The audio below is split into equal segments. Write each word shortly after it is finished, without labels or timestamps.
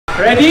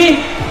Ready?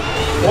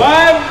 1,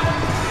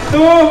 2,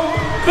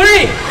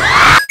 3!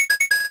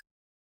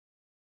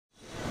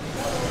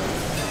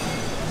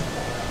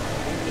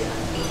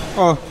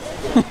 Oh.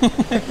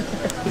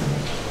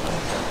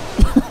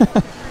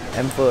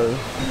 I'm full.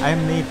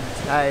 I'm Nate.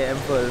 Hi, I'm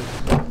full.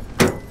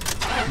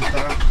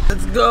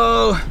 Let's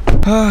go!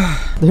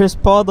 There's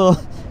puddle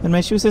and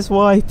my shoes is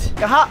white.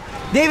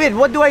 David,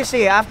 what do I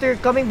say? After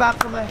coming back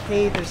from a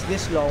hiatus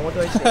this long, what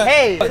do I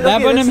say? Hey!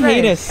 Laban ng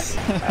hiatus.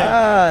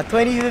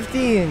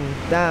 2015.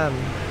 Damn.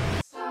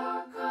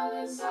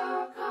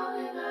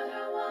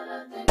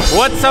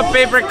 What's up,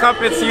 Paper Cup?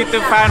 It's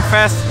YouTube Fan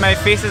Fest. My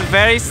face is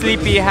very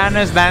sleepy.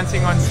 Hannah's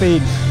dancing on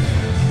stage.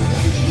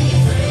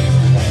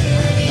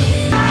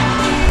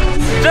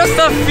 Just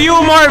a few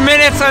more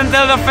minutes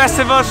until the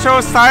festival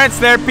show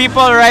starts. There are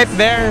people right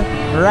there,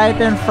 right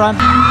in front.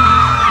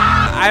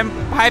 I'm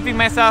hyping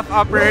myself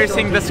up,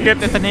 rehearsing the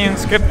script. Ito na yung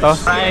script, oh.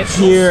 Right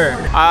here.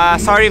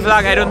 Sorry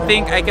vlog, I don't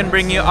think I can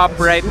bring you up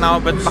right now,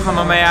 but baka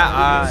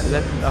mamaya,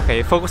 okay,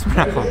 focus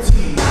muna ako.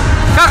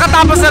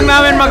 Kakatapos lang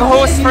namin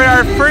mag-host for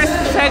our first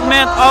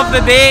segment of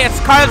the day.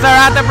 It's Carl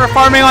Zarata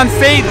performing on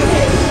stage.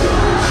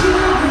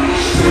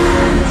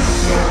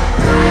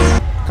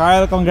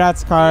 Carl,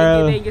 congrats,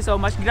 Carl. Thank you so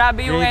much.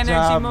 Grabe yung Great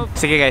energy job. mo.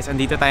 Sige guys,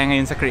 andito tayo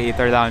ngayon sa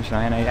Creator Lounge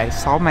na, and I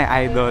saw my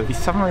idol. He's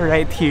somewhere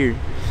right here.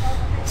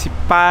 Si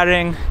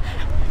pareng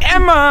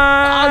Emma!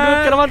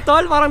 Good ka naman,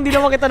 tol. Parang di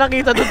naman kita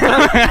nakita doon.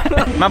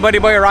 My buddy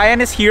boy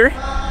Ryan is here.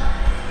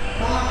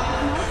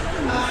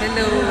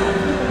 Hello.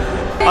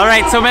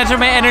 Alright, so medyo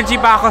may energy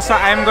pa ako, so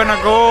I'm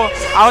gonna go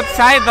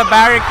outside the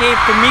barricade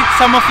to meet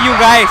some of you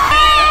guys.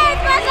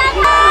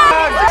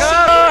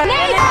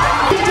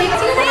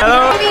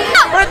 Hello!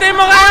 Birthday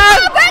mo ngayon!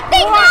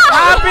 Birthday ko!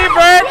 Happy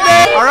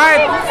birthday!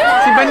 Alright,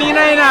 si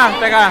Baninay na.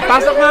 Teka,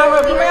 pasok na ako.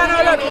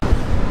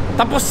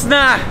 Tapos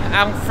na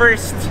ang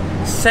first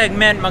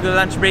segment.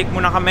 Mag-lunch break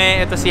muna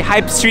kami. Ito si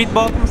Hype Street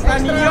Ball. Kamusta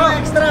ninyo?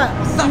 Extra!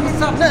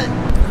 What's up?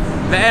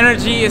 The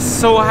energy is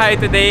so high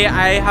today.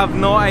 I have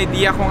no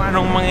idea kung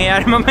anong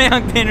mangyayari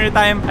mamayang dinner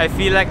time. I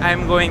feel like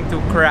I'm going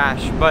to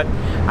crash, but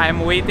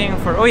I'm waiting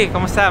for... Uy,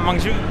 kamusta? Mang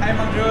June? Hi,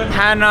 Mang June.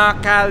 Hannah,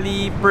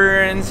 Callie,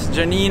 Burns,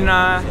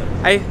 Janina.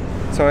 Ay,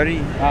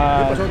 sorry.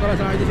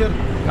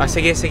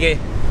 Sige.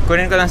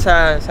 Kunin ko lang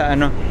sa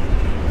ano,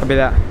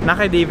 kabila.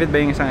 Naka David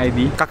ba yung isang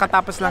ID?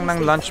 Kakatapos lang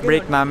ng lunch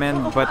break namin,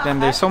 but then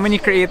there's so many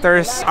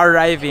creators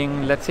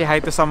arriving. Let's say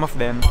hi to some of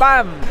them.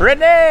 Bam!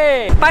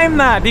 Ready! Time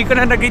na! Di ko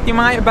na nag-greet yung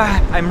mga iba.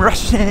 I'm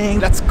rushing.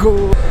 Let's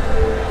go!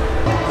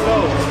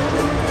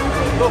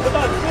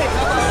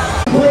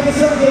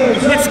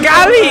 It's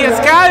Callie! It's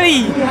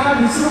Callie!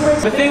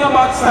 The thing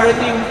about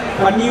starting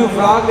a new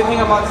vlog, the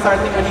thing about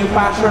starting a new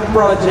passion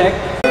project.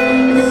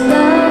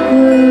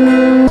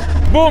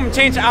 Boom!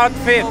 Change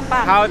outfit.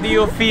 How do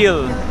you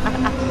feel?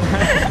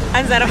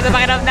 Ang sarap sa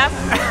pakiramdam.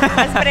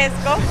 Mas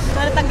presko.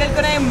 Natanggal ko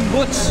na yung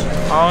boots.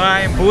 Oo nga,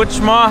 yung boots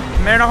mo.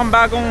 Meron akong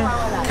bagong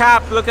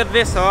cap. Look at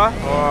this, oh.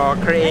 Oh,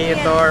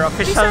 creator.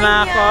 Official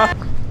na ako.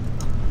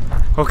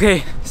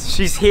 Okay,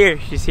 she's here.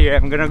 She's here.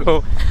 I'm gonna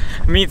go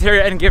meet her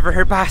and give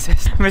her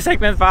passes. May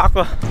segment pa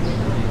ako.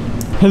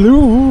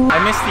 Hello! I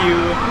missed you.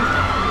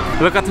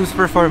 Look at who's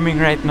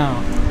performing right now.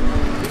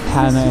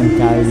 Hannah and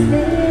Callie.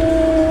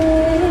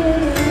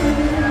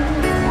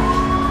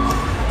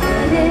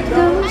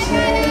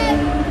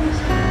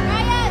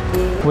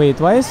 Wait,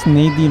 why is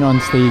Nadine on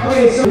stage?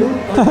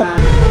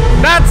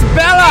 That's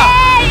Bella!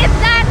 Hey, it's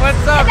that! What's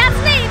up? That's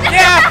Nate!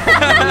 Yeah!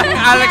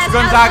 Alex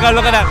Gonzaga,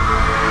 look at that.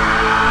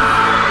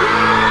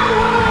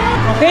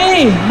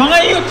 Okay, mga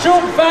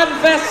YouTube fan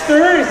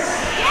festers!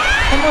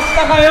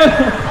 Kamusta kayo?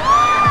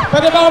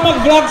 Pwede ba ako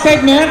mag-vlog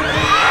segment?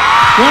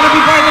 You wanna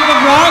be part of the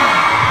vlog?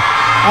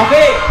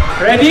 Okay,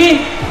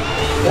 ready?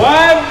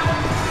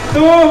 1,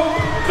 2,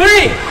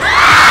 3!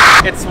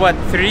 It's what,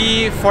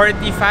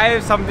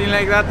 3:45, something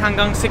like that.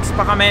 Hanggang 6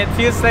 pa kami. It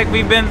feels like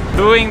we've been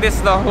doing this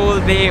the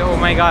whole day. Oh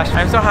my gosh,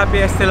 I'm so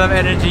happy I still have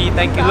energy.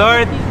 Thank you,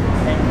 Lord.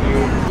 Thank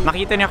you.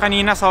 Nakita niyo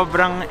kanina,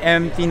 sobrang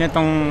empty na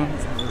tong,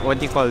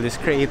 what do you call this,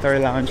 Creator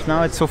Lounge.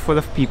 Now it's so full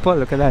of people.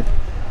 Look at that.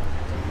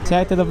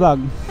 Say hi to the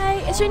vlog. Hi,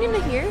 is your name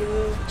here?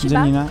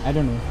 Janina? I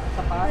don't know.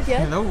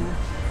 Yeah. Hello.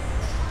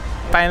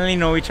 Finally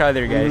know each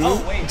other, guys.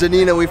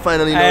 Janina, we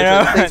finally know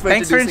each other.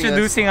 Thanks for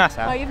introducing us.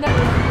 Oh, you've never...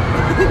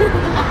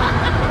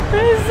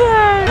 What is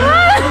that?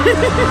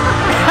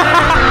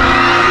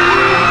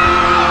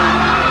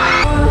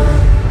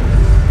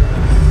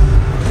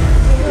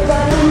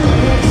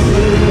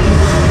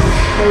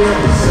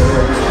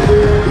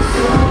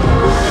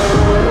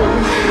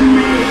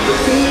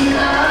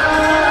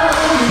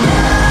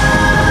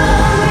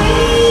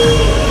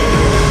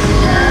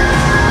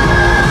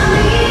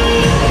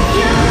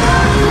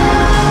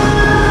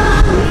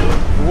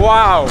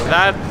 Wow,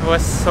 that was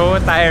so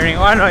tiring.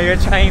 Oh no, you're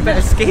trying to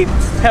escape.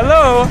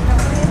 Hello!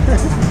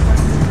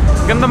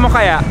 Ganda mo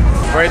kaya?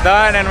 We're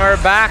done and we're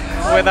back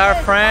with our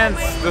friends,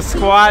 the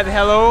squad.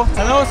 Hello?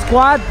 Hello,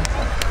 squad!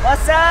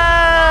 What's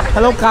up?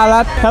 Hello,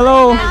 Kalat.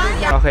 Hello.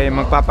 Okay,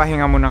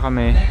 magpapahinga muna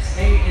kami.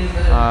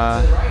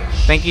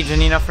 Thank you,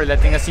 Janina, for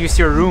letting us use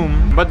your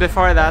room. But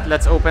before that,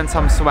 let's open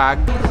some swag.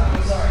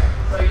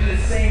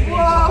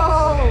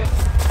 Whoa!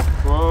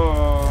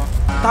 Whoa!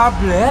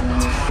 Tablet.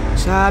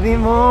 Sabi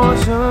mo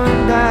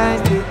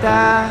sundan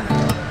kita,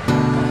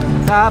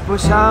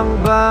 tapos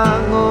ang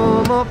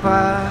bango mo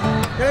pa.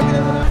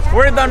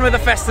 We're done with the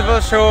festival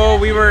show.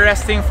 We were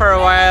resting for a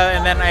while,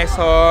 and then I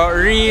saw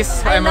Reese.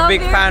 I'm a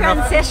big fan of.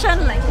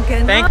 Transition, like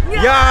Thank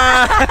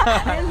yeah.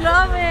 I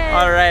love it.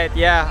 All right,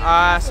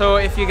 yeah. So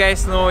if you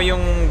guys know,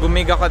 yung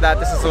gumig ako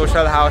dati sa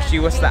Social House,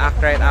 she was the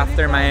act right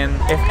after mine.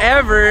 If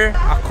ever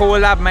a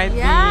collab might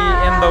be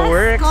in the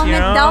works, comment you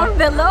know. down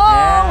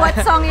below what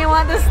song you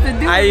want us to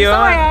do.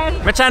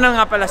 Ayun. May channel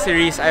nga pala si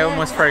Reese. I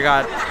almost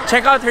forgot.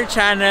 Check out her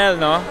channel,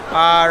 no?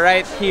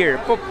 Right here.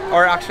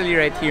 Or actually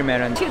right here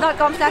meron.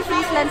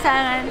 YouTube.com/RanzAnD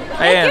NIANA.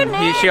 Ayan,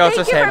 she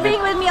also Thank you said for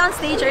being with me on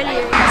stage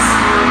earlier.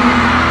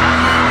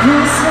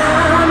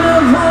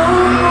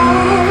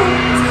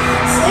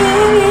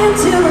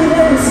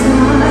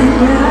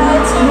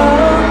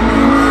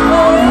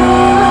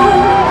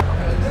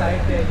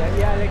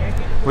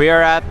 We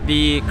are at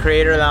the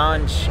Creator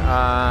Lounge.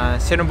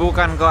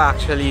 Sinubukan ko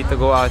actually to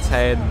go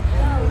outside.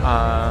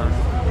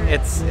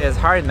 It's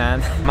hard,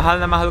 man.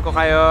 Mahal na mahal ko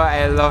kayo.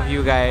 I love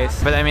you guys.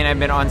 But I mean, I've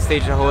been on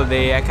stage the whole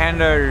day. I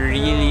kind of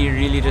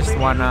really just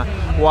wanna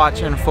watch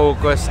and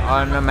focus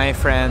on my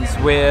friends,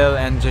 Will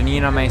and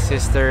Janina, my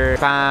sister,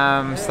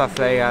 Pam, stuff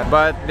like that.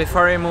 But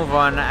before we move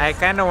on, I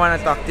kind of want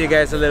to talk to you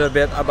guys a little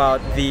bit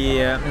about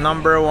the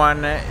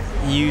 #1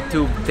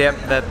 YouTube tip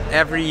that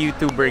every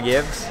YouTuber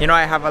gives. You know,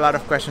 I have a lot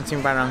of questions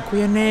yung parang,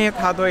 Kuya Nate,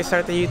 how do I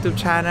start a YouTube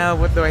channel?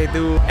 What do I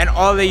do? And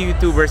all the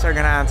YouTubers are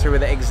gonna answer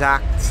with the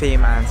exact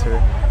same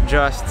answer.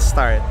 Just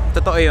start.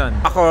 Totoo yun.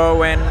 Ako,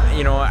 when,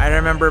 you know, I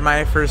remember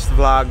my first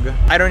vlog,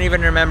 I don't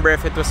even remember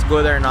if it was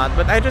good or not,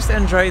 but I just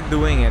enjoyed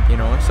doing it, you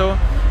know? So,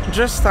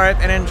 just start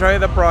and enjoy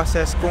the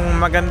process. Kung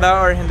maganda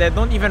or hindi,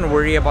 don't even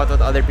worry about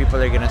what other people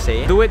are gonna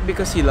say. Do it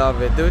because you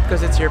love it. Do it because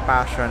it's your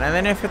passion. And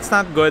then if it's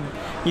not good,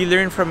 you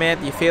learn from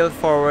it, you fail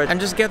forward, and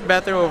just get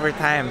better over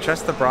time.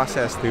 Trust the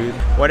process, dude.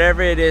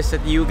 Whatever it is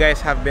that you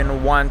guys have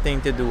been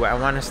wanting to do, I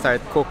want to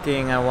start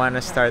cooking, I want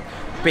to start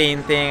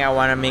painting, I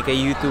want to make a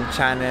YouTube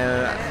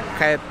channel,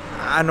 kahit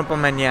ano pa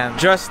man yan.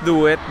 Just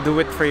do it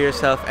for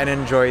yourself and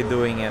enjoy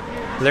doing it.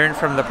 Learn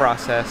from the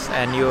process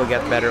and you will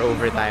get better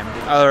over time.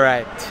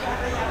 Alright.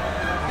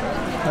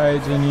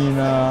 Hi,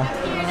 Janina.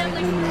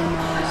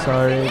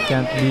 Sorry, I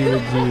can't be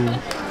with you. I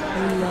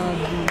love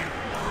you.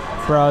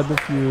 Proud of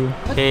you.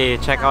 Hey,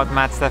 check out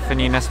Matt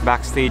Stefanina's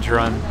backstage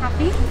run.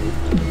 Happy?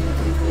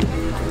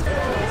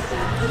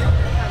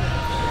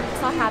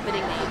 It's not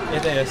happening, Nate.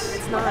 It is.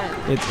 It's not.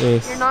 It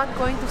is. You're not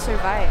going to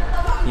survive.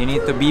 You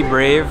need to be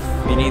brave,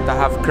 you need to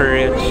have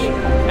courage,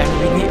 and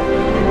we need,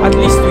 at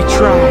least we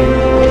try.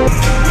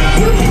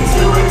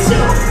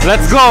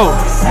 Let's go!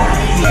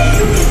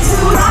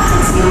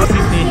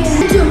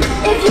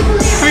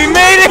 We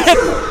made it!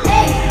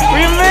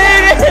 We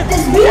made it!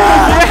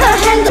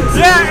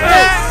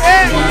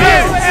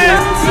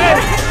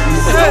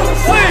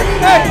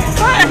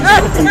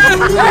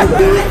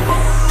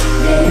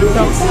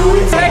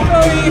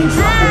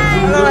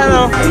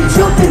 Hello.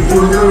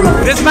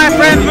 This is my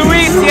friend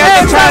Luis. He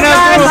has a channel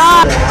too.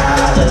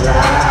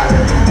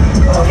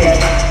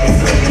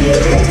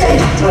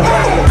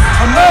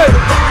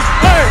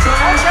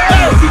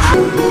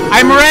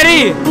 I'm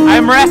ready.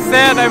 I'm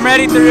rested. I'm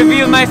ready to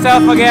reveal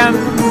myself again.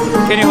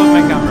 Can you hold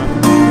my camera?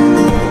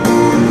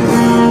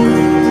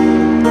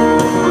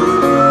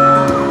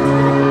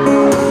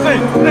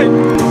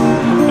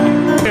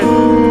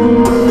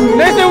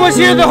 Nathan was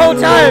here the whole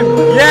time.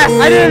 Yes,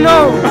 I didn't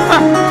know.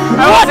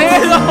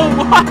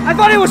 I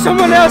thought it was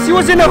someone else. He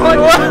was in the hood.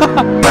 We're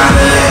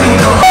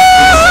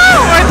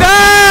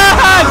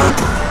done.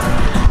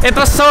 It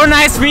was so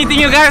nice meeting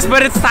you guys,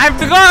 but it's time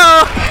to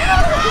go.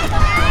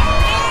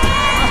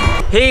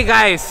 Hey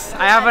guys,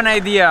 I have an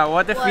idea.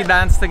 What if we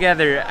dance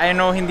together? I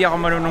know hindi ako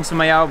marunong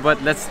sumayaw,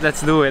 but let's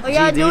do it. Oh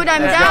yeah, dude,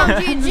 I'm down.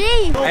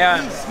 GG.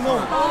 Ayan.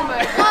 Oh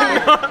my god.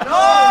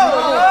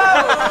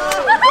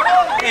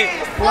 Hey.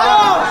 1, 2,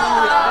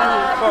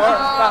 3, 4,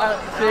 5,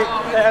 6,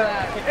 7,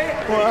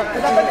 8.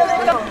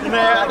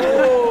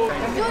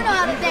 You know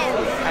how to dance.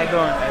 I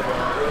don't.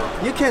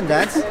 You can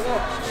dance.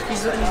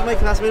 He's my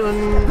classmate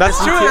on.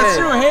 That's true. That's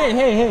true.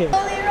 Hey.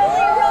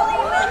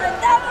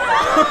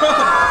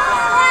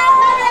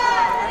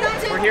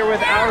 We're here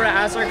with Aura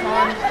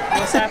Azarcon.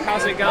 What's up?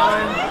 How's it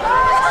going?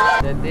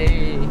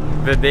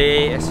 The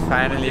day is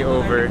finally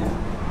over.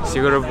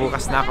 Siguro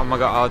bukas na ako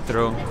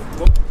mag-outro.